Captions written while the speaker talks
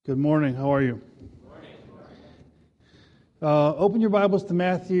Good morning. How are you? Open your Bibles to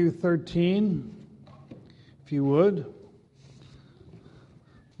Matthew 13, if you would.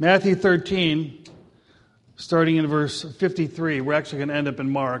 Matthew 13, starting in verse 53. We're actually going to end up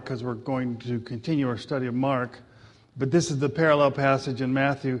in Mark because we're going to continue our study of Mark. But this is the parallel passage in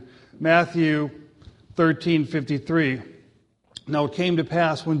Matthew. Matthew 13:53. Now it came to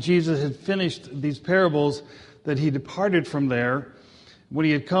pass when Jesus had finished these parables that he departed from there. When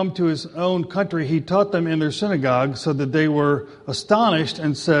he had come to his own country, he taught them in their synagogue, so that they were astonished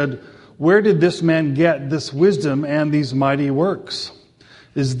and said, "Where did this man get this wisdom and these mighty works?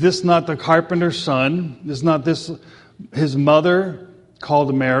 Is this not the carpenter's son? Is not this his mother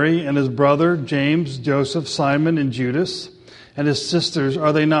called Mary, and his brother James, Joseph, Simon, and Judas, and his sisters?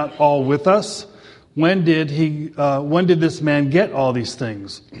 Are they not all with us? When did this man get all these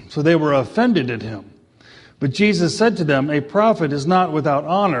things?" So they were offended at him. But Jesus said to them, "A prophet is not without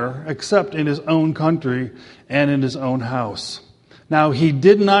honor, except in his own country and in his own house." Now he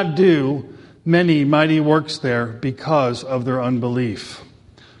did not do many mighty works there because of their unbelief.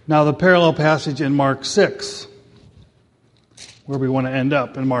 Now the parallel passage in Mark 6, where we want to end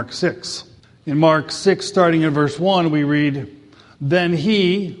up, in Mark 6. In Mark 6, starting in verse 1, we read, "Then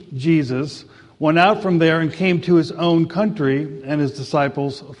he," Jesus, "went out from there and came to his own country, and his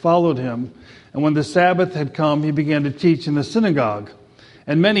disciples followed him. And when the Sabbath had come, he began to teach in the synagogue.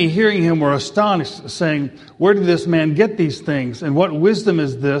 And many hearing him were astonished, saying, 'Where did this man get these things? And what wisdom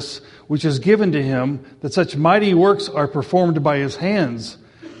is this which is given to him, that such mighty works are performed by his hands?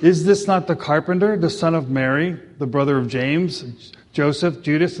 Is this not the carpenter, the son of Mary, the brother of James, Joseph,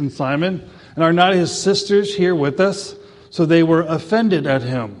 Judas, and Simon? And are not his sisters here with us?' So they were offended at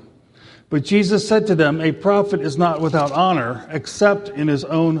him. But Jesus said to them, 'A prophet is not without honor, except in his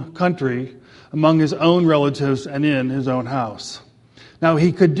own country, among his own relatives, and in his own house.' Now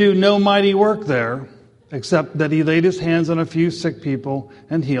he could do no mighty work there, except that he laid his hands on a few sick people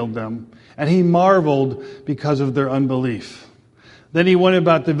and healed them. And he marveled because of their unbelief. Then he went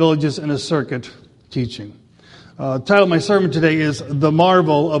about the villages in a circuit, teaching." The title of my sermon today is "The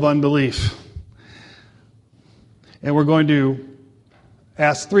Marvel of Unbelief." And we're going to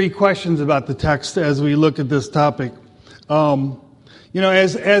ask three questions about the text as we look at this topic.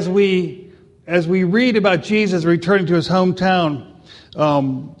 As we read about Jesus returning to his hometown,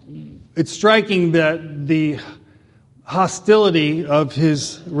 it's striking that the hostility of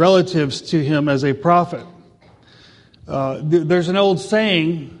his relatives to him as a prophet. There's an old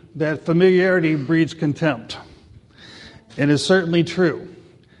saying that familiarity breeds contempt. And it's certainly true.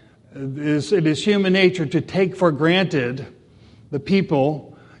 It is human nature to take for granted the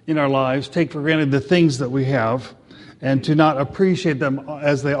people in our lives, take for granted the things that we have, and to not appreciate them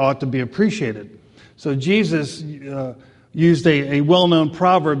as they ought to be appreciated. So Jesus used a well-known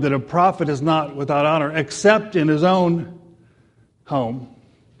proverb that a prophet is not without honor except in his own home.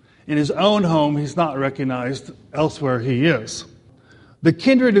 In his own home, he's not recognized. Elsewhere, he is. The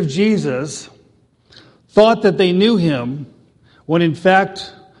kindred of Jesus thought that they knew him when in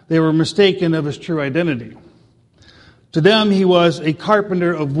fact they were mistaken of his true identity. To them, he was a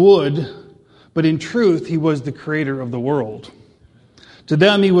carpenter of wood, but in truth, he was the creator of the world. To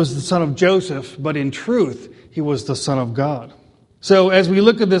them, he was the son of Joseph, but in truth, he was the Son of God. So as we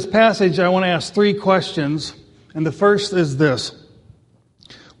look at this passage, I want to ask three questions. And the first is this: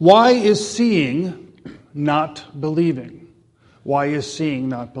 why is seeing not believing? Why is seeing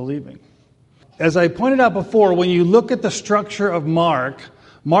not believing? As I pointed out before, when you look at the structure of Mark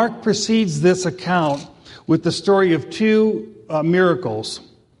precedes this account with the story of two miracles.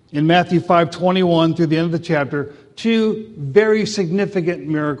 In Matthew 5:21 through the end of the chapter, two very significant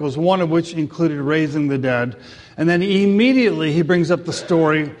miracles, one of which included raising the dead. And then immediately he brings up the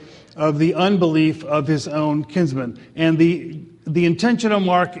story of the unbelief of his own kinsmen. And the intention of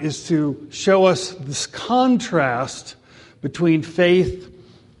Mark is to show us this contrast between faith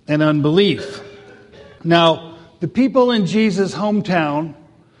and unbelief. Now, the people in Jesus' hometown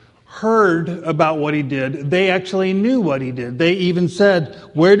heard about what he did. They actually knew what he did. They even said,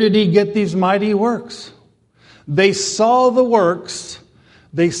 "Where did he get these mighty works?" They saw the works.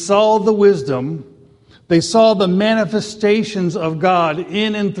 They saw the wisdom. They saw the manifestations of God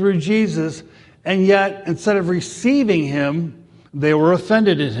in and through Jesus. And yet, instead of receiving him, they were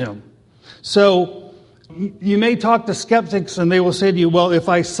offended at him. So, you may talk to skeptics and they will say to you, "Well, if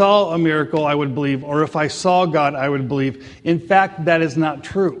I saw a miracle, I would believe. Or if I saw God, I would believe." In fact, that is not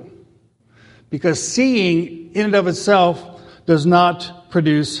true. Because seeing in and of itself does not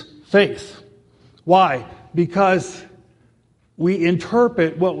produce faith. Why? Because we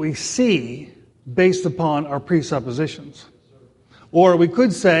interpret what we see based upon our presuppositions. Or we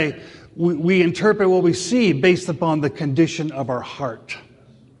could say we interpret what we see based upon the condition of our heart.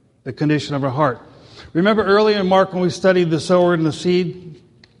 The condition of our heart. Remember earlier in Mark when we studied the sower and the seed?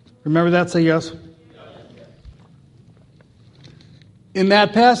 Remember that? Say yes. In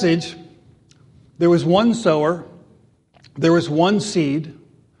that passage, there was one sower, there was one seed,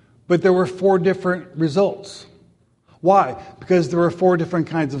 but there were 4 different results. Why? Because there were 4 different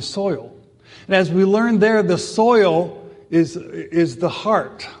kinds of soil. And as we learned there, the soil is the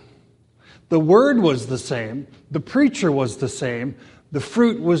heart. The word was the same, the preacher was the same, the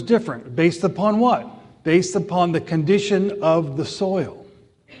fruit was different. Based upon what? Based upon the condition of the soil.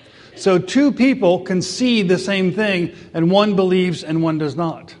 So 2 people can see the same thing, and one believes and one does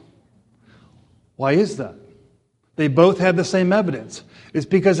not. Why is that? They both had the same evidence. It's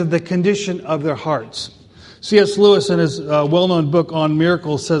because of the condition of their hearts. C.S. Lewis, in his well-known book on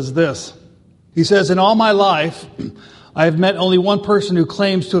miracles, says this. He says, "In all my life, I have met only one person who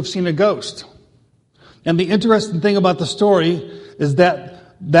claims to have seen a ghost. And the interesting thing about the story is that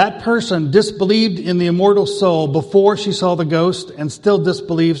that person disbelieved in the immortal soul before she saw the ghost and still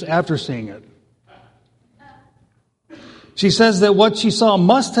disbelieves after seeing it. She says that what she saw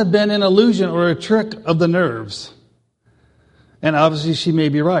must have been an illusion or a trick of the nerves. And obviously she may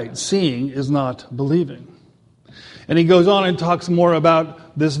be right. Seeing is not believing." And he goes on and talks more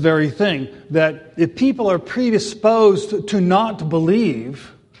about this very thing, that if people are predisposed to not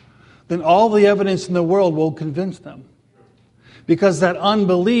believe, then all the evidence in the world will convince them. Because that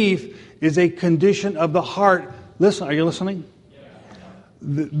unbelief is a condition of the heart. Listen, are you listening?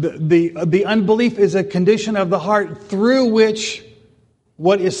 The unbelief is a condition of the heart through which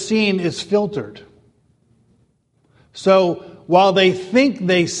what is seen is filtered. So while they think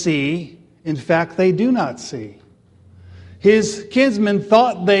they see, in fact they do not see. His kinsmen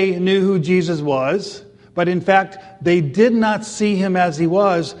thought they knew who Jesus was, but in fact they did not see him as he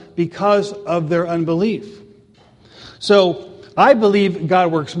was because of their unbelief. So I believe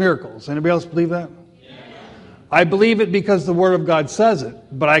God works miracles. Anybody else believe that? Yeah. I believe it because the Word of God says it,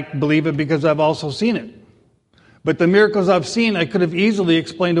 but I believe it because I've also seen it. But the miracles I've seen, I could have easily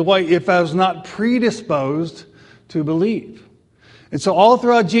explained away if I was not predisposed to believe. And so all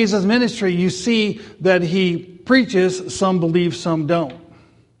throughout Jesus' ministry, you see that he preaches, some believe, some don't.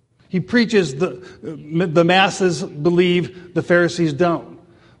 He preaches, the masses believe, the Pharisees don't.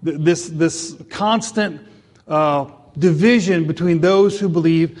 This constant division between those who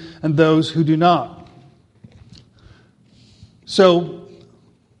believe and those who do not. So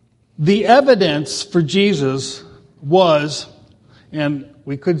the evidence for Jesus was, and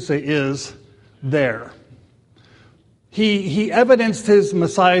we could say is, there. He evidenced his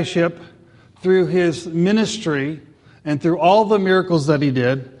messiahship through his ministry and through all the miracles that he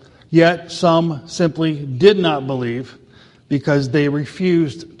did, yet some simply did not believe because they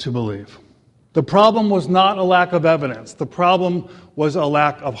refused to believe. The problem was not a lack of evidence. The problem was a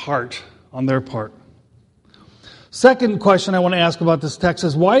lack of heart on their part. Second question I want to ask about this text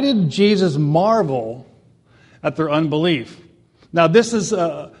is, why did Jesus marvel at their unbelief? Now, this is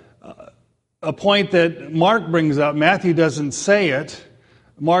a point that Mark brings up. Matthew doesn't say it.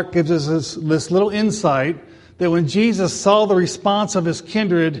 Mark gives us this little insight that when Jesus saw the response of his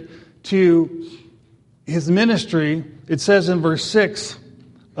kindred to his ministry, it says in verse 6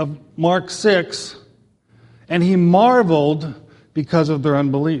 of Mark 6, and he marveled because of their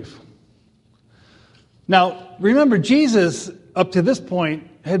unbelief. Now, remember, Jesus, up to this point,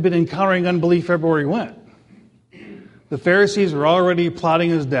 had been encountering unbelief everywhere he went. The Pharisees were already plotting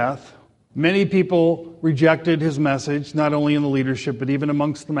his death. Many people rejected his message, not only in the leadership, but even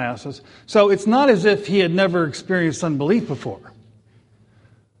amongst the masses. So it's not as if he had never experienced unbelief before.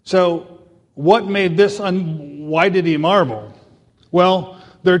 So what made this, why did he marvel? Well,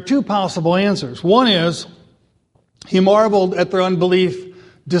 there are 2 possible answers. One is, he marveled at their unbelief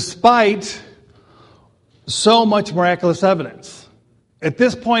despite so much miraculous evidence. At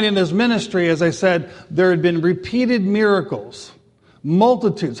this point in his ministry, as I said, there had been repeated miracles.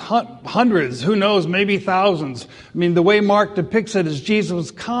 Multitudes, hundreds, who knows, maybe thousands. I mean, the way Mark depicts it is Jesus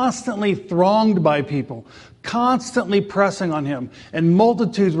was constantly thronged by people, constantly pressing on him, and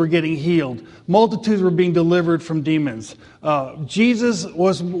multitudes were getting healed. Multitudes were being delivered from demons. Jesus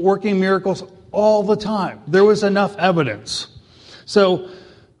was working miracles all the time. There was enough evidence. So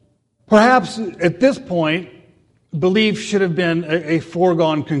perhaps at this point, belief should have been a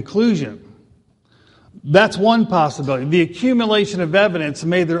foregone conclusion. That's one possibility. The accumulation of evidence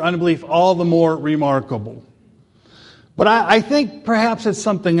made their unbelief all the more remarkable. But I think perhaps it's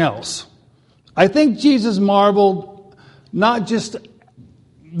something else. I think Jesus marveled not just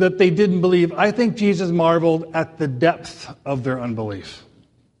that they didn't believe. I think Jesus marveled at the depth of their unbelief.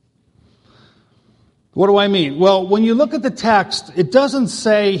 What do I mean? Well, when you look at the text, it doesn't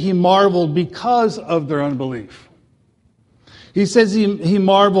say he marveled because of their unbelief. He says he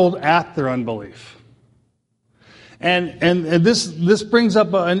marveled at their unbelief. And this brings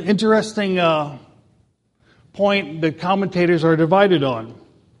up an interesting point that commentators are divided on.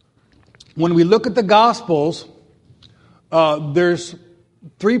 When we look at the Gospels, there's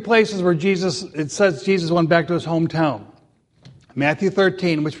 3 places where it says Jesus went back to his hometown. Matthew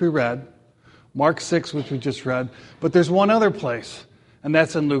 13, which we read. Mark 6, which we just read. But there's one other place, and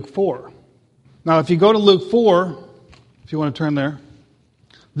that's in Luke 4. Now, if you go to Luke 4, if you want to turn there,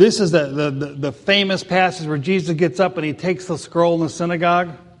 this is the famous passage where Jesus gets up and he takes the scroll in the synagogue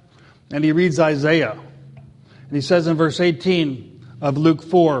and he reads Isaiah. And he says in verse 18 of Luke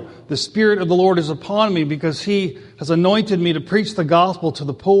 4, "The Spirit of the Lord is upon me because he has anointed me to preach the gospel to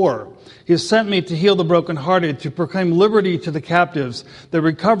the poor. He has sent me to heal the brokenhearted, to proclaim liberty to the captives, the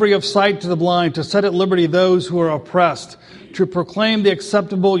recovery of sight to the blind, to set at liberty those who are oppressed, to proclaim the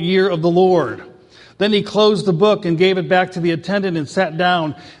acceptable year of the Lord." Then he closed the book and gave it back to the attendant and sat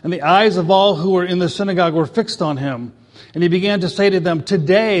down, and the eyes of all who were in the synagogue were fixed on him. And he began to say to them,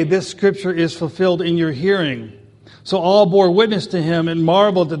 "Today this scripture is fulfilled in your hearing." So all bore witness to him and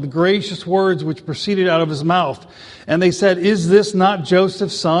marveled at the gracious words which proceeded out of his mouth. And they said, "Is this not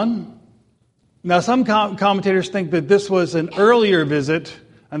Joseph's son?" Now some commentators think that this was an earlier visit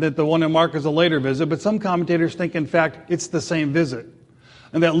and that the one in Mark is a later visit, but some commentators think, in fact, it's the same visit.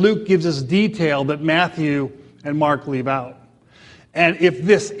 And that Luke gives us detail that Matthew and Mark leave out. And if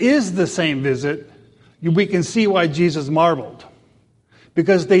this is the same visit, we can see why Jesus marveled.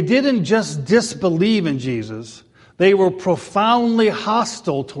 Because they didn't just disbelieve in Jesus, they were profoundly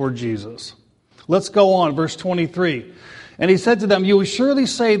hostile toward Jesus. Let's go on, verse 23. "And he said to them, 'You will surely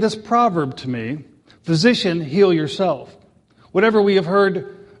say this proverb to me, Physician, heal yourself. Whatever we have heard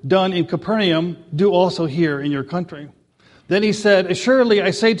done in Capernaum, do also here in your country.' Then he said, 'Assuredly,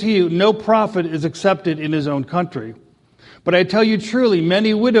 I say to you, no prophet is accepted in his own country. But I tell you truly,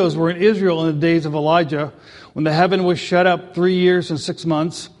 many widows were in Israel in the days of Elijah, when the heaven was shut up 3 years and 6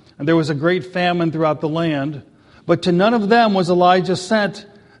 months, and there was a great famine throughout the land. But to none of them was Elijah sent,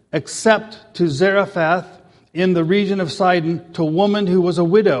 except to Zarephath in the region of Sidon, to a woman who was a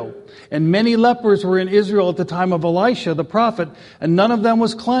widow. And many lepers were in Israel at the time of Elisha the prophet, and none of them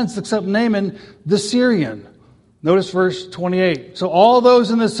was cleansed except Naaman the Syrian.'" Notice verse 28. "So all those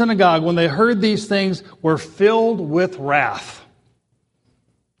in the synagogue, when they heard these things, were filled with wrath."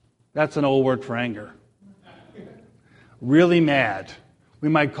 That's an old word for anger. Really mad. We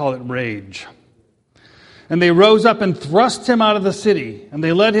might call it rage. "And they rose up and thrust him out of the city, and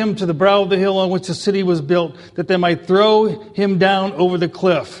they led him to the brow of the hill on which the city was built, that they might throw him down over the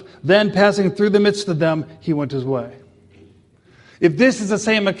cliff. Then, passing through the midst of them, he went his way." If this is the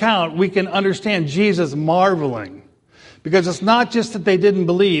same account, we can understand Jesus marveling. Because it's not just that they didn't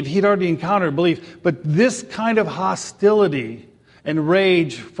believe, he'd already encountered belief, but this kind of hostility and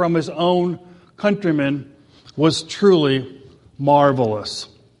rage from his own countrymen was truly marvelous.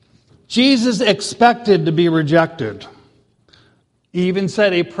 Jesus expected to be rejected. He even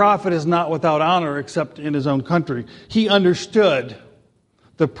said a prophet is not without honor except in his own country. He understood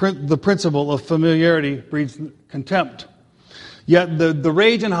the principle of familiarity breeds contempt. Yet the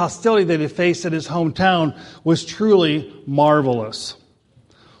rage and hostility that he faced in his hometown was truly marvelous.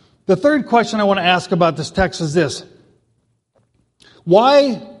 The third question I want to ask about this text is this.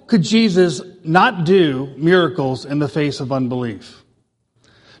 Why could Jesus not do miracles in the face of unbelief?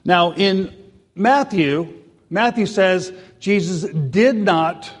 Now, in Matthew says Jesus did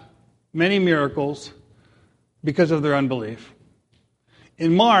not many miracles because of their unbelief.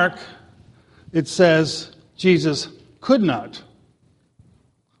 In Mark, it says Jesus could not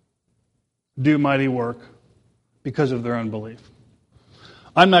do mighty work because of their unbelief.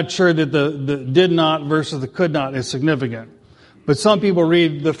 I'm not sure that the did not versus the could not is significant. But some people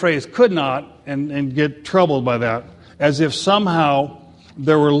read the phrase could not and get troubled by that, as if somehow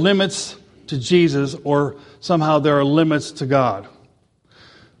there were limits to Jesus or somehow there are limits to God.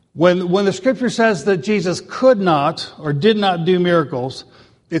 When the scripture says that Jesus could not or did not do miracles,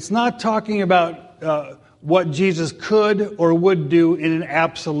 it's not talking about what Jesus could or would do in an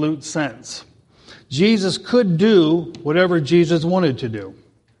absolute sense. Jesus could do whatever Jesus wanted to do.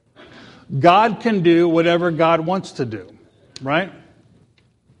 God can do whatever God wants to do, right?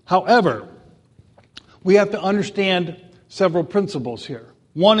 However, we have to understand several principles here.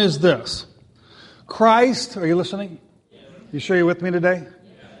 One is this. Christ, are you listening? You sure you're with me today?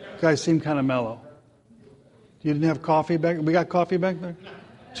 You guys seem kind of mellow. You didn't have coffee back? We got coffee back there?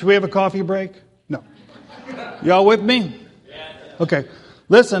 Should we have a coffee break? No. Y'all with me? Okay.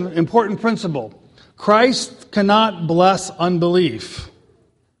 Listen, important principle. Christ cannot bless unbelief,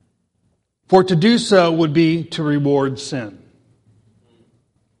 for to do so would be to reward sin.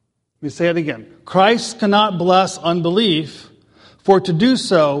 Let me say it again. Christ cannot bless unbelief, for to do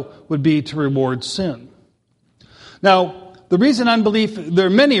so would be to reward sin. Now, there are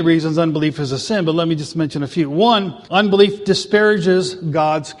many reasons unbelief is a sin, but let me just mention a few. One, unbelief disparages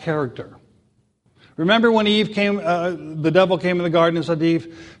God's character. Remember when the devil came in the garden and said to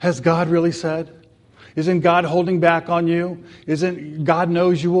Eve, has God really said? Isn't God holding back on you? Isn't God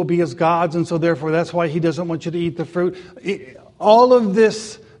knows you will be as gods, and so therefore that's why he doesn't want you to eat the fruit? All of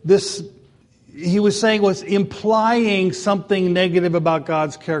this he was saying was implying something negative about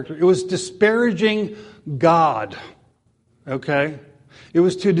God's character. It was disparaging God. Okay? It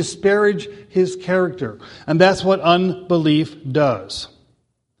was to disparage his character. And that's what unbelief does.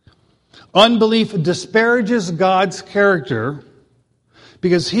 Unbelief disparages God's character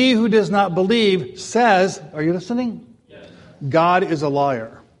because he who does not believe says, are you listening? Yes. God is a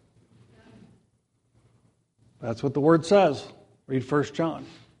liar. That's what the word says. Read 1 John.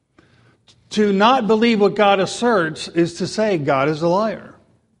 To not believe what God asserts is to say God is a liar.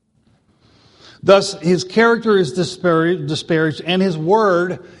 Thus, his character is disparaged and his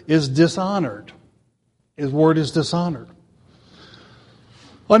word is dishonored. His word is dishonored.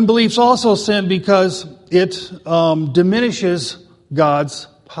 Unbelief's also sin because it diminishes God's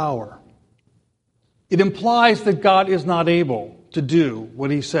power. It implies that God is not able to do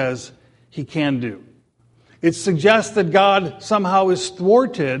what he says he can do. It suggests that God somehow is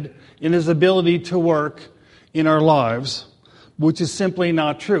thwarted in his ability to work in our lives, which is simply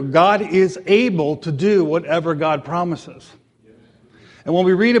not true. God is able to do whatever God promises. And when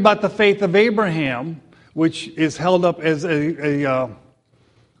we read about the faith of Abraham, which is held up as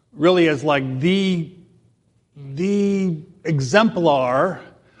really as like the exemplar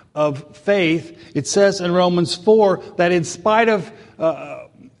of faith, it says in Romans 4 that in spite of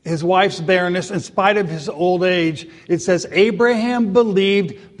his wife's barrenness, in spite of his old age, it says Abraham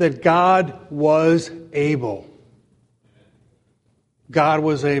believed that God was able. God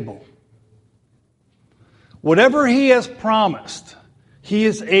was able. Whatever he has promised, he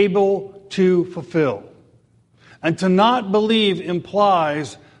is able to fulfill. And to not believe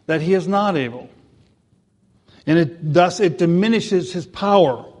implies that he is not able. And thus it diminishes his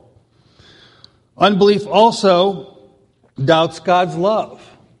power. Unbelief also doubts God's love.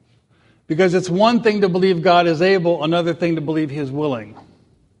 Because it's one thing to believe God is able, another thing to believe he is willing.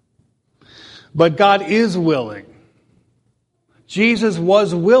 But God is willing. Jesus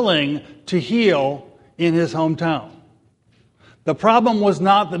was willing to heal in his hometown. The problem was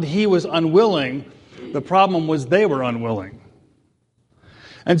not that he was unwilling. The problem was they were unwilling.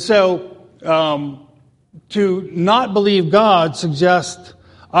 And so, to not believe God suggests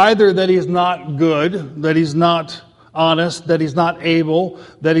either that he's not good, that he's not honest, that he's not able,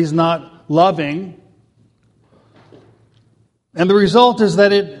 that he's not loving. And the result is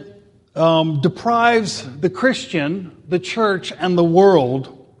that it deprives the Christian, the church, and the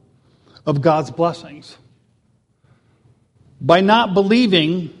world of God's blessings. By not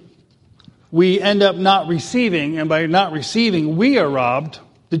believing, we end up not receiving, and by not receiving, we are robbed,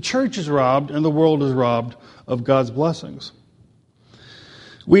 the church is robbed, and the world is robbed of God's blessings.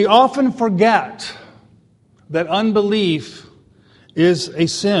 We often forget that unbelief is a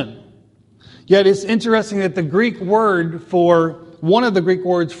sin. Yet it's interesting that the Greek word for, one of the Greek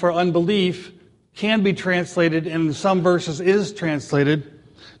words for unbelief can be translated, and in some verses is translated,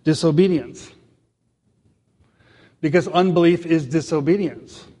 disobedience. Because unbelief is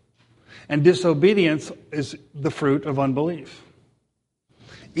disobedience. And disobedience is the fruit of unbelief.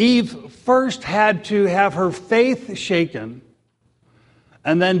 Eve first had to have her faith shaken,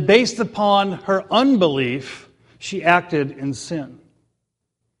 and then based upon her unbelief, she acted in sin.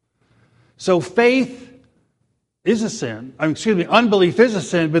 So faith is a sin. Unbelief is a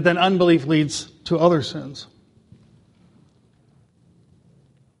sin, but then unbelief leads to other sins.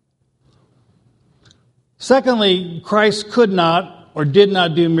 Secondly, Christ could not or did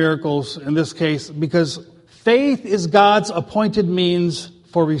not do miracles in this case because faith is God's appointed means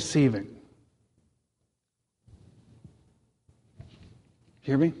for receiving.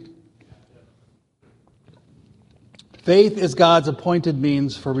 Hear me? Faith is God's appointed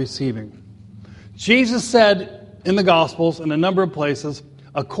means for receiving. Jesus said in the Gospels, in a number of places,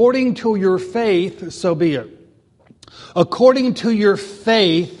 according to your faith, so be it. According to your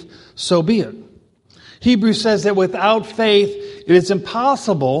faith, so be it. Hebrews says that without faith, it is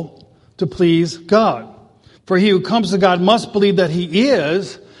impossible to please God. For he who comes to God must believe that he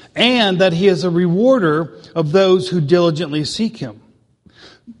is, and that he is a rewarder of those who diligently seek him.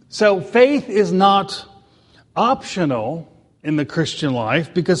 So faith is not optional in the Christian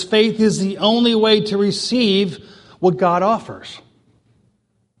life, because faith is the only way to receive what God offers.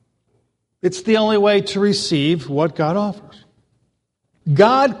 It's the only way to receive what God offers.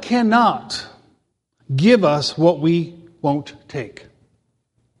 God cannot give us what we won't take.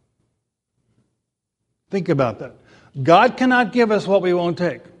 Think about that. God cannot give us what we won't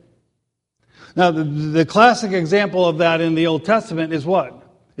take. Now, the classic example of that in the Old Testament is what?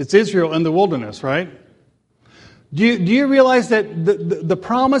 It's Israel in the wilderness, right? Do you realize that the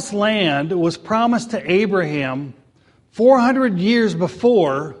promised land was promised to Abraham 400 years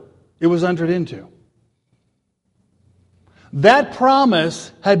before it was entered into? That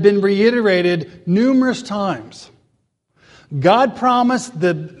promise had been reiterated numerous times. God promised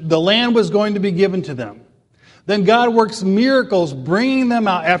that the land was going to be given to them. Then God works miracles, bringing them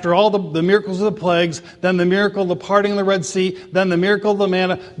out after all the miracles of the plagues, then the miracle of the parting of the Red Sea, then the miracle of the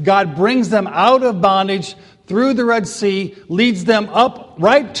manna. God brings them out of bondage through the Red Sea, leads them up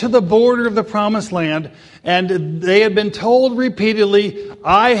right to the border of the promised land, and they had been told repeatedly,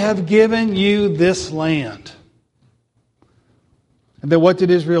 I have given you this land. And then what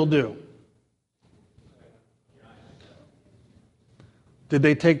did Israel do? Did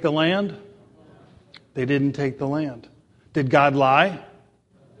they take the land? They didn't take the land. Did God lie?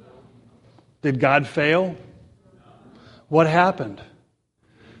 Did God fail? What happened?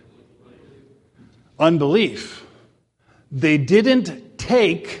 Unbelief. They didn't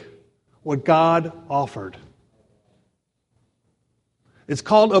take what God offered. It's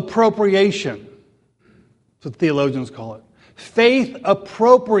called appropriation. That's what theologians call it. Faith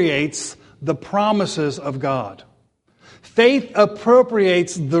appropriates the promises of God. Faith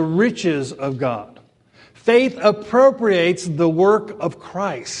appropriates the riches of God. Faith appropriates the work of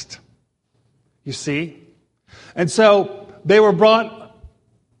Christ. You see? And so they were brought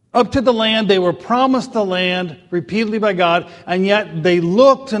up to the land. They were promised the land repeatedly by God. And yet they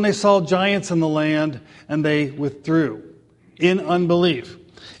looked and they saw giants in the land and they withdrew in unbelief.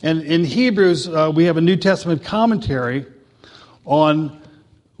 And in Hebrews, we have a New Testament commentary on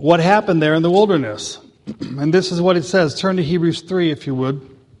what happened there in the wilderness. And this is what it says. Turn to Hebrews 3, if you would.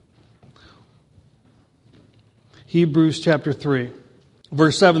 Hebrews chapter 3.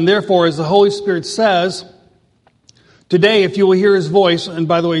 Verse 7, therefore, as the Holy Spirit says, today, if you will hear his voice, and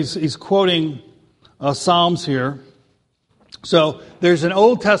by the way, he's quoting Psalms here. So there's an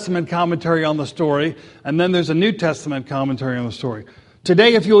Old Testament commentary on the story, and then there's a New Testament commentary on the story.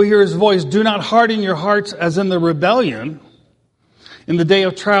 Today, if you will hear his voice, do not harden your hearts as in the rebellion, in the day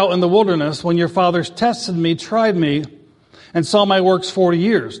of trial in the wilderness, when your fathers tested me, tried me, and saw my works 40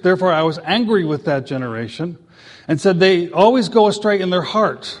 years. Therefore I was angry with that generation, and said, they always go astray in their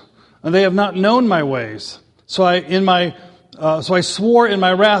heart, and they have not known my ways. So I swore in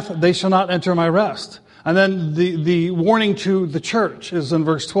my wrath, they shall not enter my rest. And then the warning to the church is in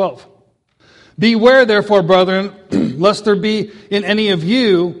verse 12. Beware, therefore, brethren, lest there be in any of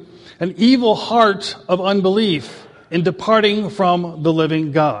you an evil heart of unbelief in departing from the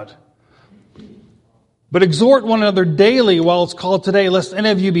living God. But exhort one another daily while it's called today, lest any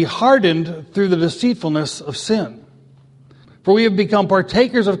of you be hardened through the deceitfulness of sin. For we have become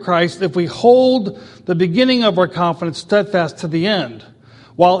partakers of Christ if we hold the beginning of our confidence steadfast to the end.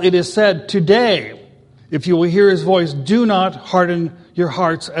 While it is said, today, if you will hear his voice, do not harden your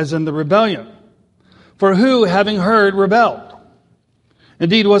hearts as in the rebellion. For who, having heard, rebelled?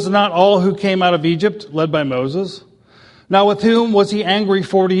 Indeed, was it not all who came out of Egypt, led by Moses? Now with whom was he angry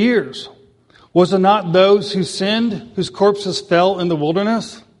 40 years? Was it not those who sinned, whose corpses fell in the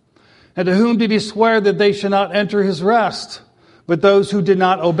wilderness? And to whom did he swear that they should not enter his rest? But those who did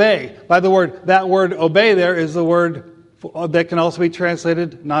not obey. By the word, that word obey there is the word that can also be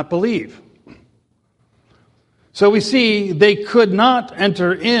translated not believe. So we see they could not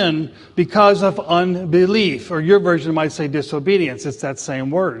enter in because of unbelief. Or your version might say disobedience. It's that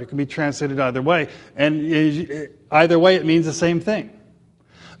same word. It can be translated either way. And either way it means the same thing.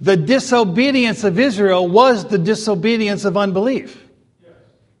 The disobedience of Israel was the disobedience of unbelief.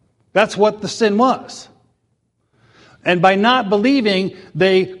 That's what the sin was. And by not believing,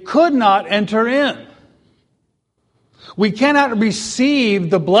 they could not enter in. We cannot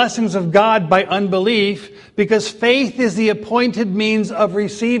receive the blessings of God by unbelief because faith is the appointed means of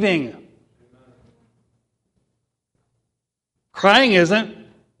receiving. Crying isn't.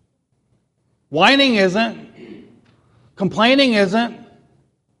 Whining isn't. Complaining isn't.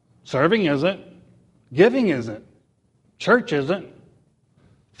 Serving isn't. Giving isn't. Church isn't.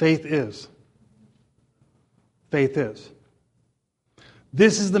 Faith is. Faith is.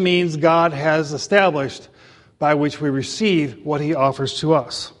 This is the means God has established by which we receive what he offers to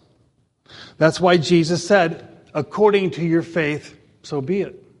us. That's why Jesus said, according to your faith, so be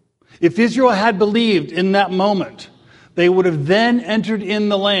it. If Israel had believed in that moment, they would have then entered in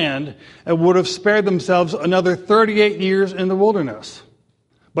the land and would have spared themselves another 38 years in the wilderness.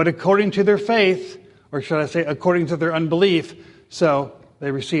 But according to their faith, or should I say according to their unbelief, so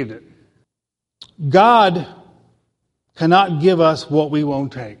they received it. God cannot give us what we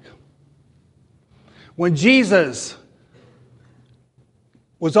won't take. When Jesus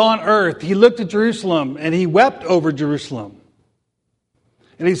was on earth, he looked at Jerusalem and he wept over Jerusalem.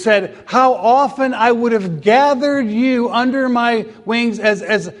 And he said, how often I would have gathered you under my wings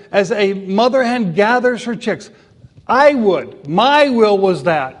as a mother hen gathers her chicks. I would. My will was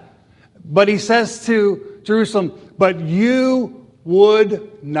that. But he says to Jerusalem, but you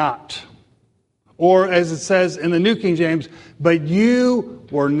would not. Or as it says in the New King James, but you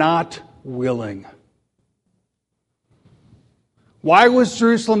were not willing. Why was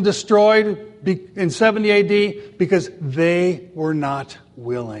Jerusalem destroyed in 70 AD? Because they were not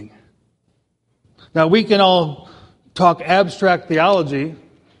willing. Now we can all talk abstract theology,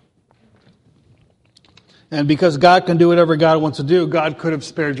 and because God can do whatever God wants to do, God could have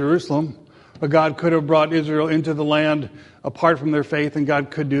spared Jerusalem, or God could have brought Israel into the land apart from their faith, and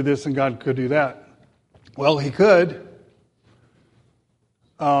God could do this and God could do that. Well, he could,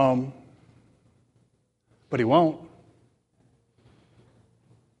 but he won't.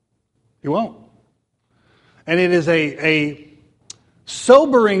 He won't. And it is a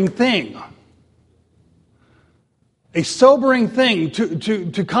sobering thing. A sobering thing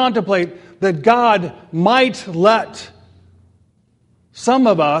to contemplate that God might let some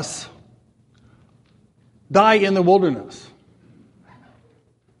of us die in the wilderness.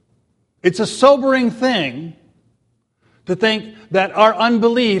 It's a sobering thing to think that our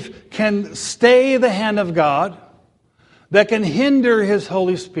unbelief can stay the hand of God, that can hinder his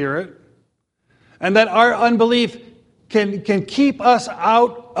Holy Spirit, and that our unbelief can keep us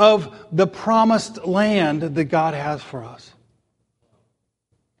out of the promised land that God has for us.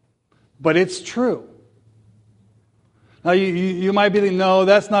 But it's true. Now you might be thinking, no,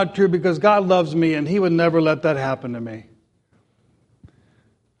 that's not true because God loves me and he would never let that happen to me.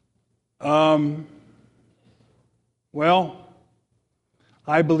 Well,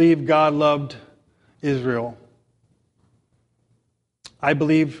 I believe God loved Israel. I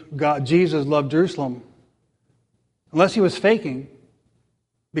believe Jesus loved Jerusalem. Unless he was faking,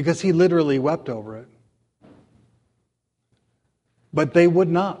 because he literally wept over it. But they would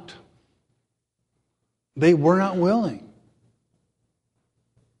not. They were not willing.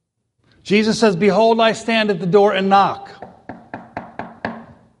 Jesus says, behold, I stand at the door and knock.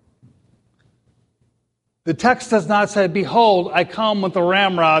 The text does not say, behold, I come with a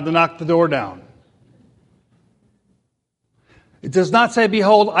ramrod to knock the door down. It does not say,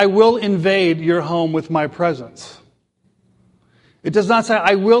 behold, I will invade your home with my presence. It does not say,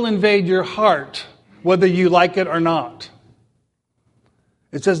 I will invade your heart, whether you like it or not.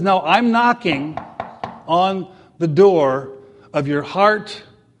 It says, no, I'm knocking on the door of your heart,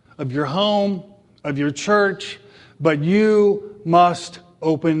 of your home, of your church, but you must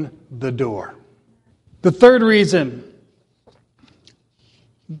open the door. The third reason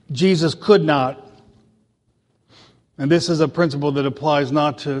Jesus could not, and this is a principle that applies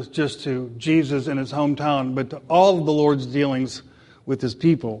not just to Jesus in his hometown, but to all of the Lord's dealings with his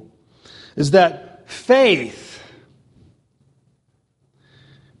people, is that faith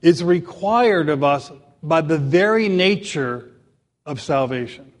is required of us by the very nature of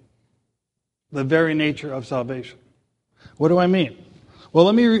salvation. The very nature of salvation. What do I mean? Well,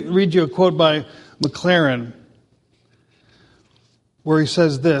 let me read you a quote by McLaren where he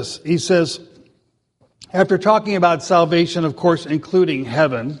says this. He says, after talking about salvation, of course, including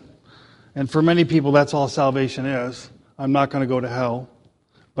heaven, and for many people that's all salvation is. I'm not going to go to hell,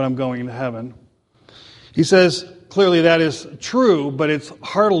 but I'm going to heaven. He says, clearly that is true, but it's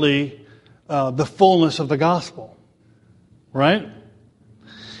hardly the fullness of the gospel. Right?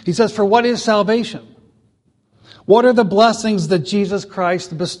 He says, for what is salvation? What are the blessings that Jesus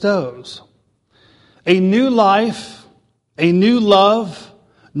Christ bestows? A new life, a new love,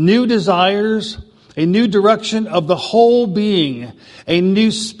 new desires, a new direction of the whole being, a new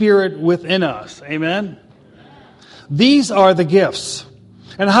spirit within us. Amen? These are the gifts.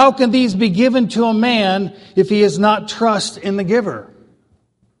 And how can these be given to a man if he has not trust in the giver?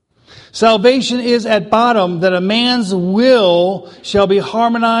 Salvation is at bottom that a man's will shall be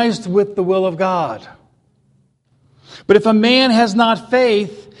harmonized with the will of God. But if a man has not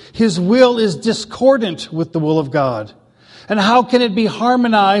faith, his will is discordant with the will of God. And how can it be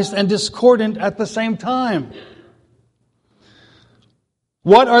harmonized and discordant at the same time?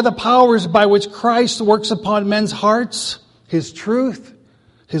 What are the powers by which Christ works upon men's hearts? His truth,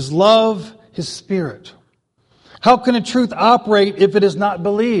 His love, His Spirit. How can a truth operate if it is not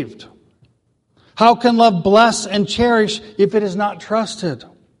believed? How can love bless and cherish if it is not trusted?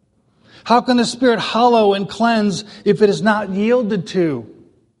 How can the Spirit hallow and cleanse if it is not yielded to?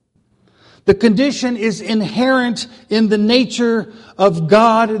 The condition is inherent in the nature of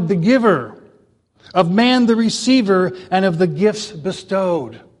God the giver, of man the receiver, and of the gifts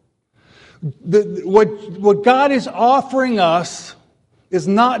bestowed. What God is offering us is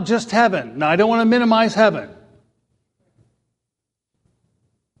not just heaven. Now, I don't want to minimize heaven.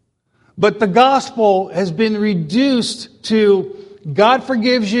 But the gospel has been reduced to God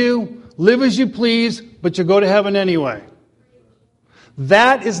forgives you, live as you please, but you go to heaven anyway.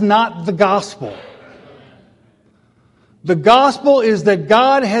 That is not the gospel. The gospel is that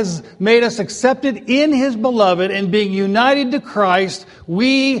God has made us accepted in His beloved, and being united to Christ,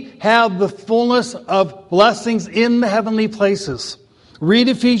 we have the fullness of blessings in the heavenly places. Read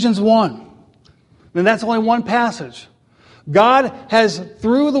Ephesians 1. And that's only one passage. God has,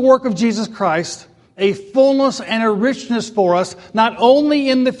 through the work of Jesus Christ, a fullness and a richness for us, not only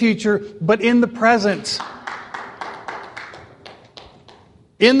in the future, but in the present.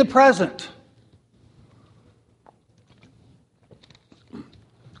 In the present.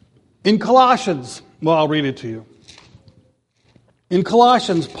 In Colossians, well, I'll read it to you. In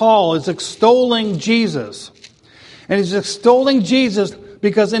Colossians, Paul is extolling Jesus. And he's extolling Jesus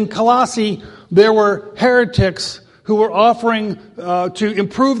because in Colossae, there were heretics who were offering to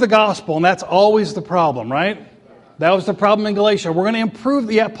improve the gospel. And that's always the problem, right? That was the problem in Galatia. We're going to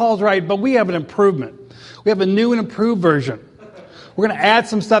improve. Yeah, Paul's right, but we have an improvement. We have a new and improved version. We're going to add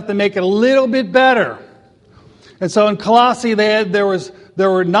some stuff to make it a little bit better. And so in Colossae, there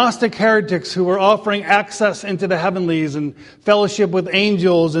were Gnostic heretics who were offering access into the heavenlies and fellowship with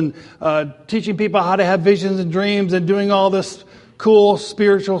angels and teaching people how to have visions and dreams and doing all this cool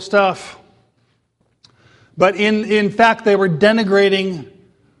spiritual stuff. But in fact, they were denigrating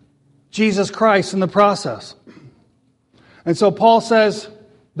Jesus Christ in the process. And so Paul says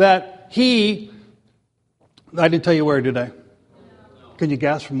that I didn't tell you where today. Can you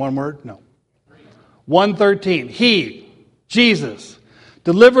guess from one word? No. 1:13. He, Jesus,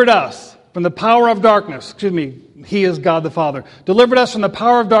 delivered us from the power of darkness. He is God the Father. Delivered us from the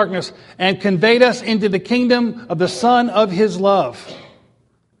power of darkness and conveyed us into the kingdom of the Son of His love.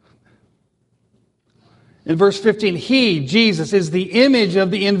 In verse 15, He, Jesus, is the image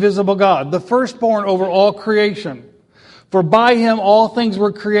of the invisible God, the firstborn over all creation. For by Him all things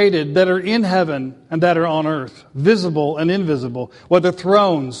were created that are in heaven and that are on earth, visible and invisible, whether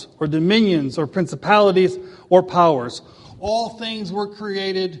thrones or dominions or principalities or powers. All things were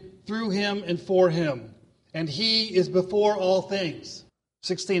created through Him and for Him, and He is before all things.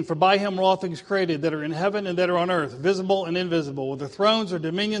 16, for by Him were all things created that are in heaven and that are on earth, visible and invisible, whether thrones or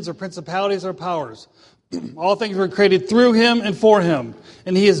dominions or principalities or powers. All things were created through Him and for Him,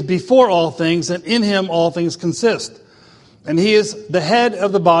 and He is before all things, and in Him all things consist. And He is the head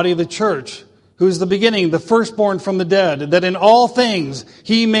of the body of the church, who is the beginning, the firstborn from the dead, that in all things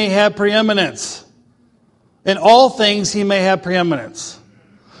He may have preeminence. In all things He may have preeminence.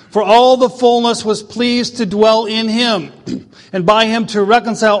 For all the fullness was pleased to dwell in Him, and by Him to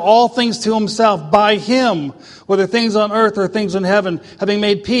reconcile all things to Himself, by Him, whether things on earth or things in heaven, having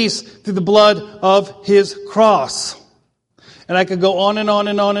made peace through the blood of His cross. And I could go on and on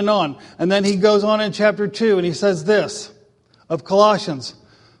and on and on. And then he goes on in chapter 2 and he says this of Colossians.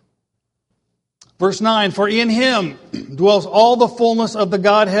 Verse 9, for in Him dwells all the fullness of the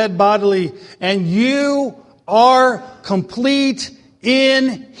Godhead bodily, and you are complete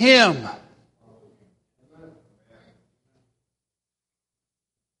in Him.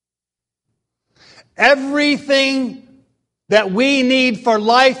 Everything that we need for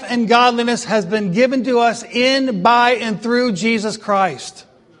life and godliness has been given to us in, by, and through Jesus Christ.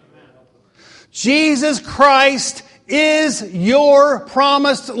 Jesus Christ is your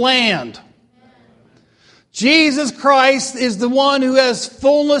promised land. Jesus Christ is the one who has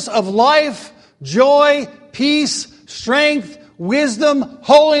fullness of life, joy, peace, strength, wisdom,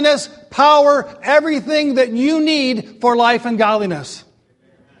 holiness, power, everything that you need for life and godliness.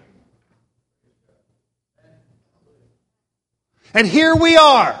 And here we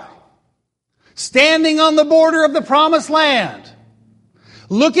are, standing on the border of the promised land,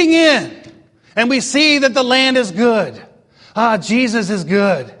 looking in, and we see that the land is good. Jesus is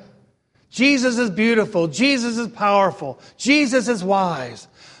good. Jesus is beautiful. Jesus is powerful. Jesus is wise.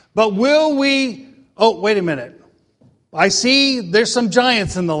 But will we... Oh, wait a minute. I see there's some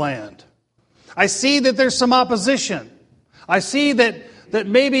giants in the land. I see that there's some opposition. I see that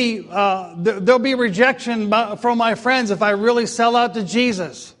maybe there'll be rejection from my friends if I really sell out to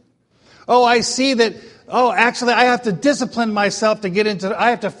Jesus. Oh, I see that, actually I have to discipline myself to get into, I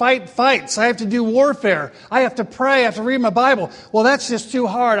have to fight fights. I have to do warfare. I have to pray. I have to read my Bible. Well, that's just too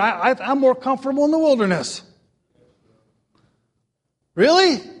hard. I'm more comfortable in the wilderness.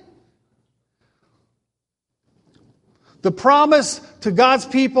 Really? The promise to God's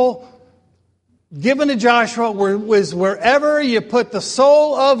people given to Joshua was wherever you put the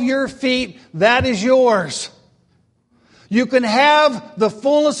sole of your feet, that is yours. You can have the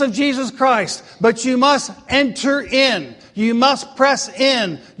fullness of Jesus Christ, but you must enter in. You must press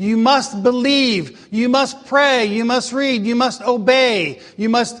in. You must believe. You must pray. You must read. You must obey. You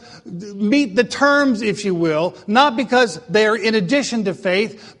must meet the terms, if you will, not because they are in addition to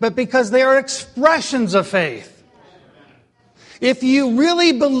faith, but because they are expressions of faith. If you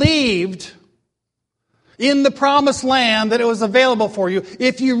really believed in the promised land that it was available for you,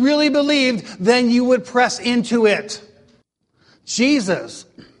 if you really believed, then you would press into it. Jesus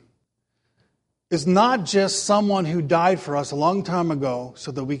is not just someone who died for us a long time ago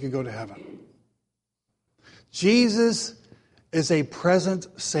so that we could go to heaven. Jesus is a present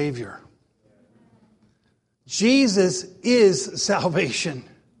Savior. Jesus is salvation.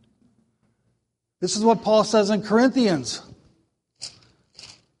 This is what Paul says in Corinthians.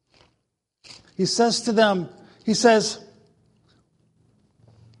 He says to them, in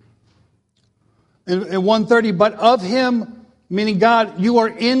 1:30, but of Him, meaning God, you are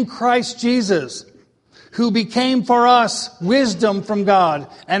in Christ Jesus, who became for us wisdom from God,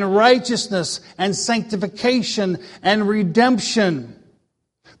 and righteousness, and sanctification, and redemption.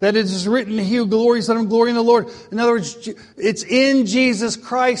 That it is written, he who glories, let him glory in the Lord. In other words, it's in Jesus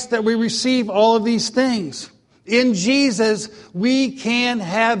Christ that we receive all of these things. In Jesus, we can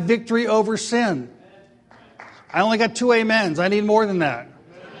have victory over sin. I only got 2 amens. I need more than that.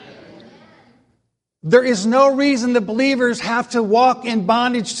 There is no reason that believers have to walk in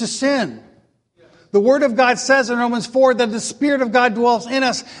bondage to sin. The Word of God says in Romans 4 that the Spirit of God dwells in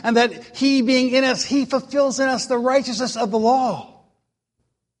us, and that He being in us, He fulfills in us the righteousness of the law.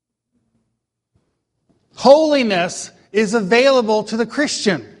 Holiness is available to the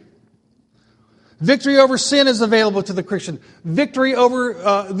Christian. Victory over sin is available to the Christian. Victory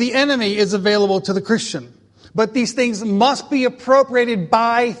over the enemy is available to the Christian. But these things must be appropriated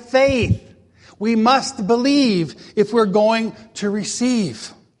by faith. We must believe if we're going to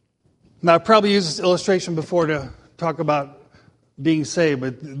receive. Now, I've probably used this illustration before to talk about being saved,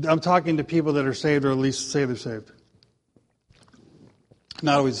 but I'm talking to people that are saved, or at least say they're saved.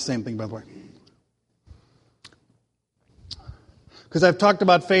 Not always the same thing, by the way. Because I've talked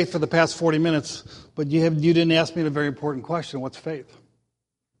about faith for the past 40 minutes, but you didn't ask me the very important question: what's faith?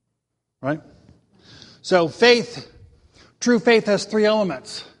 Right? So faith, true faith has 3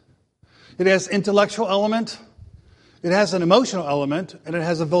 elements. It has intellectual element, it has an emotional element, and it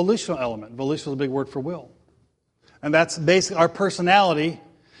has a volitional element. Volitional is a big word for will. And that's basically our personality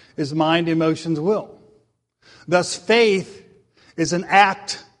is mind, emotions, will. Thus, faith is an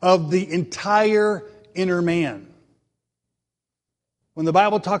act of the entire inner man. When the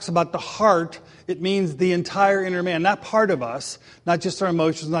Bible talks about the heart, it means the entire inner man, not part of us, not just our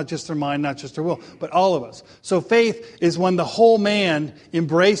emotions, not just our mind, not just our will, but all of us. So faith is when the whole man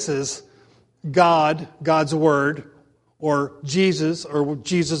embraces God, God's Word, or Jesus'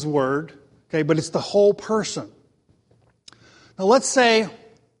 Word, okay, but it's the whole person. Now let's say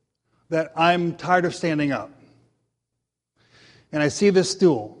that I'm tired of standing up, and I see this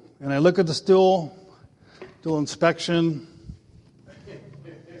stool, and I look at the stool, do inspection.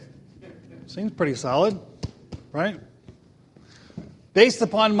 Seems pretty solid, right? Based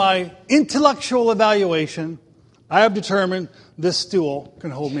upon my intellectual evaluation, I have determined this stool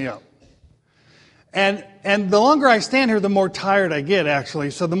can hold me up. And the longer I stand here, the more tired I get,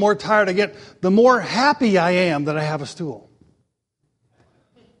 actually. So the more tired I get, the more happy I am that I have a stool.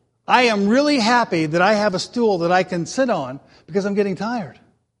 I am really happy that I have a stool that I can sit on because I'm getting tired.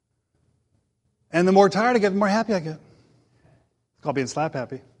 And the more tired I get, the more happy I get. It's called being slap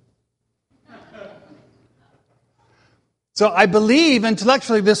happy. So I believe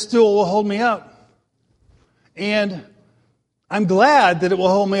intellectually this stool will hold me up. And I'm glad that it will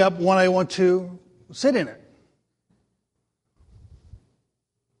hold me up when I want to sit in it.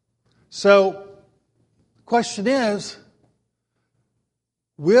 So the question is,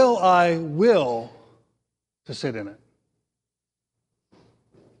 will I will to sit in it?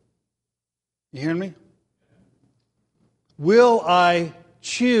 You hearing me? Will I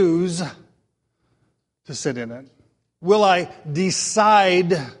choose to sit in it? Will I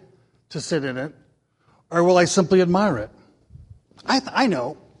decide to sit in it, or will I simply admire it? I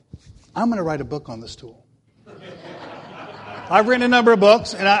know. I'm going to write a book on this stool. I've written a number of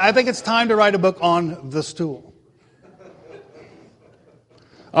books, and I think it's time to write a book on the stool.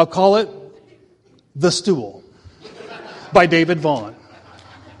 I'll call it The Stool by David Vaughn.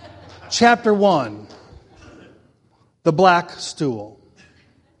 Chapter 1, The Black Stool.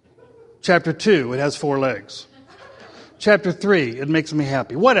 Chapter 2, it has 4 legs. Chapter 3, it makes me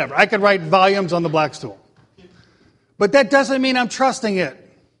happy. Whatever. I could write volumes on the black stool. But that doesn't mean I'm trusting it.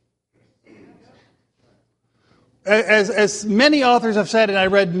 As many authors have said, and I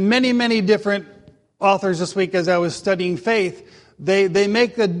read many different authors this week as I was studying faith, they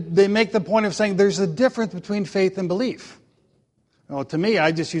make the point of saying there's a difference between faith and belief. Well, to me,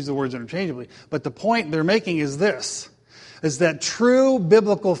 I just use the words interchangeably. But the point they're making is this, is that true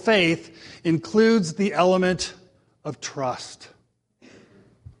biblical faith includes the element of trust.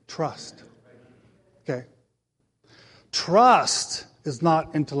 Trust. Okay. Trust is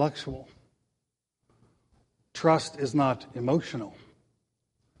not intellectual. Trust is not emotional.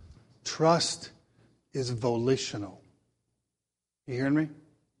 Trust is volitional. You hearing me?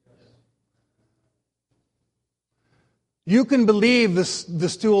 You can believe the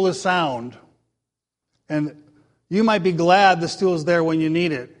stool is sound, and you might be glad the stool is there when you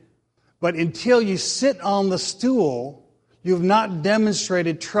need it. But until you sit on the stool, you've not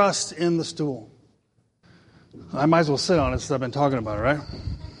demonstrated trust in the stool. I might as well sit on it since I've been talking about it, right?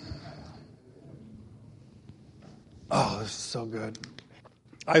 Oh, this is so good.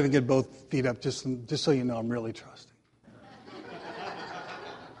 I even get both feet up just so you know I'm really trusting.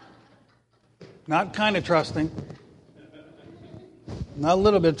 Not kind of trusting. Not a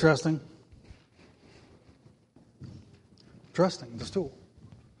little bit trusting. Trusting the stool.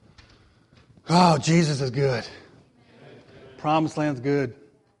 Oh, Jesus is good. Promised Land's good.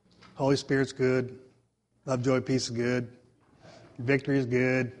 Holy Spirit's good. Love, joy, peace is good. Victory is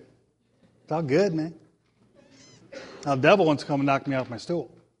good. It's all good, man. Now the devil wants to come and knock me off my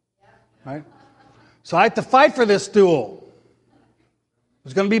stool. Right? So I have to fight for this stool.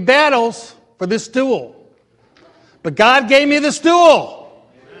 There's going to be battles for this stool. But God gave me the stool.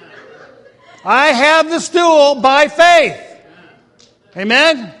 I have the stool by faith.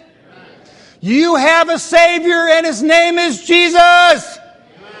 Amen? You have a Savior and His name is Jesus.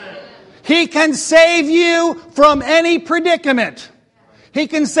 He can save you from any predicament. He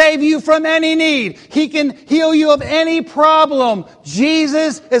can save you from any need. He can heal you of any problem.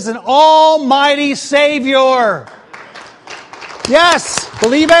 Jesus is an almighty Savior. Yes.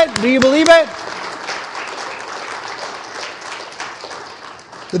 Believe it? Do you believe it?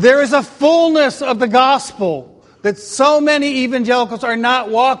 There is a fullness of the gospel that so many evangelicals are not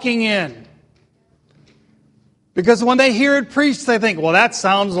walking in. Because when they hear it preached, they think, well, that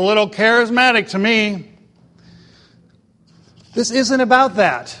sounds a little charismatic to me. This isn't about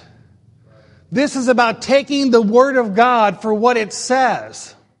that. This is about taking the Word of God for what it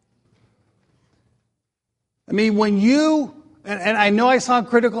says. I mean, when you, and I know I sound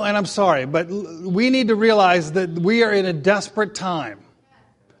critical, and I'm sorry, but we need to realize that we are in a desperate time.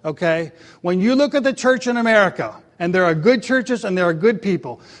 Okay? When you look at the church in America, and there are good churches and there are good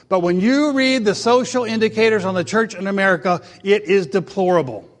people, but when you read the social indicators on the church in America, it is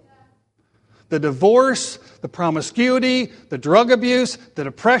deplorable. The divorce, the promiscuity, the drug abuse, the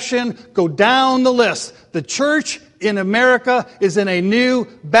depression, go down the list. The church in America is in a new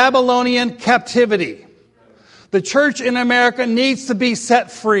Babylonian captivity. The church in America needs to be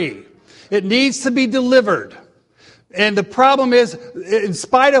set free. It needs to be delivered. And the problem is, in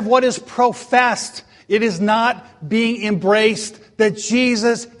spite of what is professed, it is not being embraced that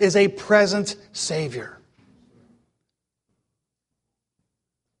Jesus is a present Savior.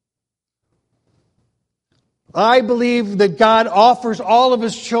 I believe that God offers all of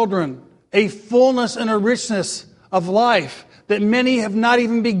His children a fullness and a richness of life that many have not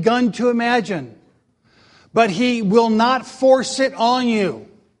even begun to imagine. But He will not force it on you.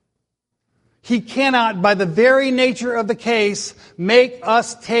 He cannot, by the very nature of the case, make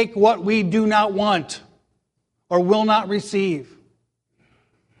us take what we do not want or will not receive.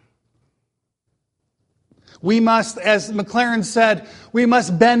 We must, as McLaren said, we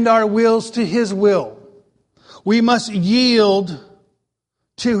must bend our wills to His will. We must yield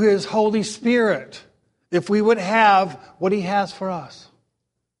to His Holy Spirit if we would have what He has for us.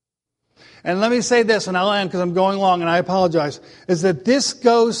 And let me say this, and I'll end because I'm going long and I apologize, is that this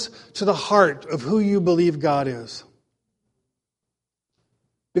goes to the heart of who you believe God is.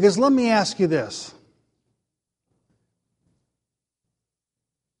 Because let me ask you this.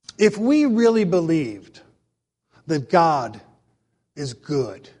 If we really believed that God is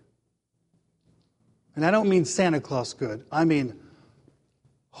good. And I don't mean Santa Claus good. I mean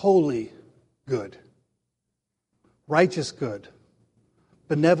holy good, righteous good,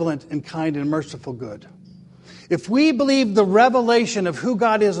 benevolent and kind and merciful good. If we believe the revelation of who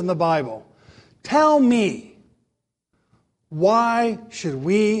God is in the Bible, tell me, why should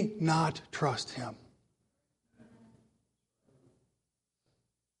we not trust Him?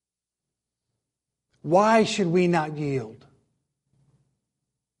 Why should we not yield?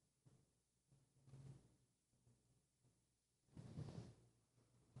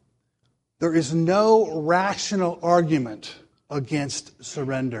 There is no rational argument against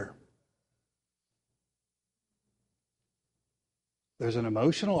surrender. There's an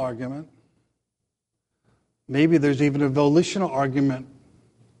emotional argument. Maybe there's even a volitional argument.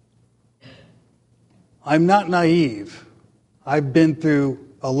 I'm not naive. I've been through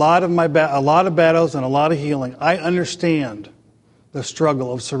a lot of battles and a lot of healing. I understand the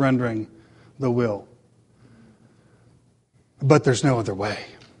struggle of surrendering the will. But there's no other way.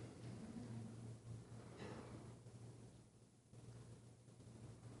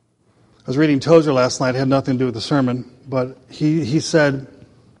 I was reading Tozer last night. It had nothing to do with the sermon, but he said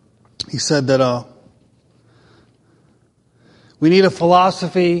that we need a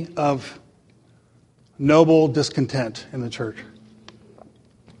philosophy of noble discontent in the church.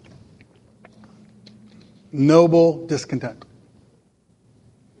 Noble discontent.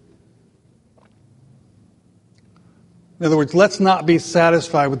 In other words, let's not be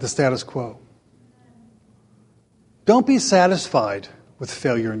satisfied with the status quo. Don't be satisfied with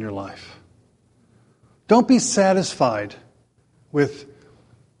failure in your life. Don't be satisfied with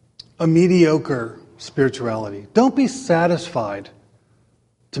a mediocre spirituality. Don't be satisfied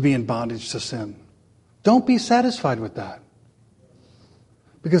to be in bondage to sin. Don't be satisfied with that.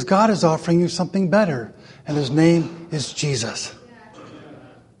 Because God is offering you something better, and His name is Jesus.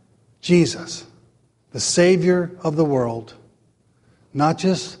 Jesus, the Savior of the world, not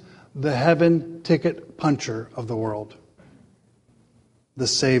just the heaven ticket puncher of the world. The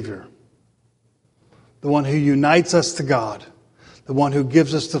Savior. The one who unites us to God. The one who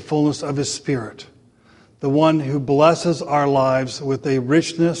gives us the fullness of His Spirit. The one who blesses our lives with a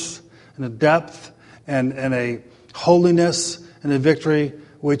richness and a depth and a holiness and a victory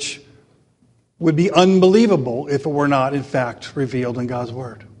which would be unbelievable if it were not, in fact, revealed in God's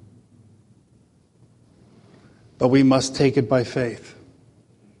Word. But we must take it by faith.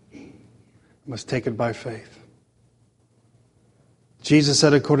 We must take it by faith. Jesus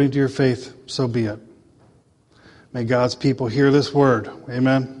said, according to your faith, so be it. May God's people hear this word.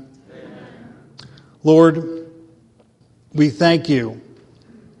 Amen. Amen. Lord, we thank you,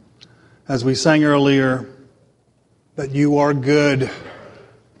 as we sang earlier, that you are good.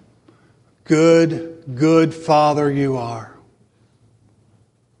 Good, good Father you are.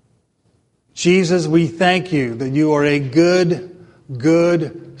 Jesus, we thank you that you are a good,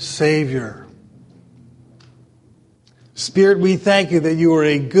 good Savior. Spirit, we thank you that you are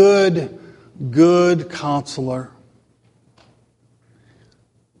a good, good Counselor.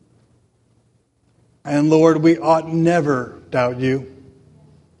 And Lord, we ought never doubt you.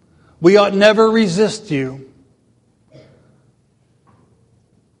 We ought never resist you.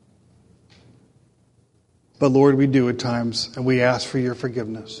 But Lord, we do at times, and we ask for your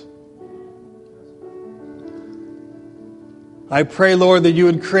forgiveness. I pray, Lord, that you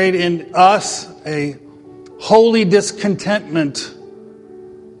would create in us a holy discontentment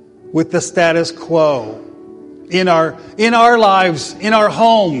with the status quo in our lives, in our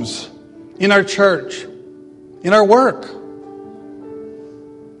homes, in our church, in our work.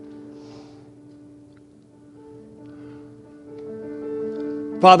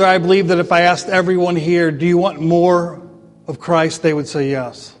 Father, I believe that if I asked everyone here, do you want more of Christ, they would say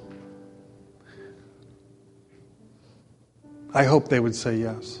yes. I hope they would say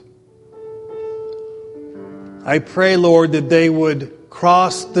yes. I pray, Lord, that they would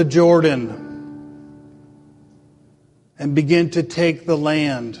cross the Jordan and begin to take the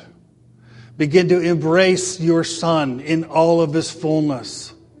land. Begin to embrace your Son in all of His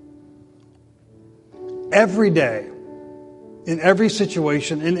fullness. Every day, in every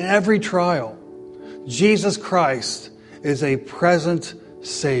situation, in every trial, Jesus Christ is a present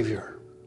Savior.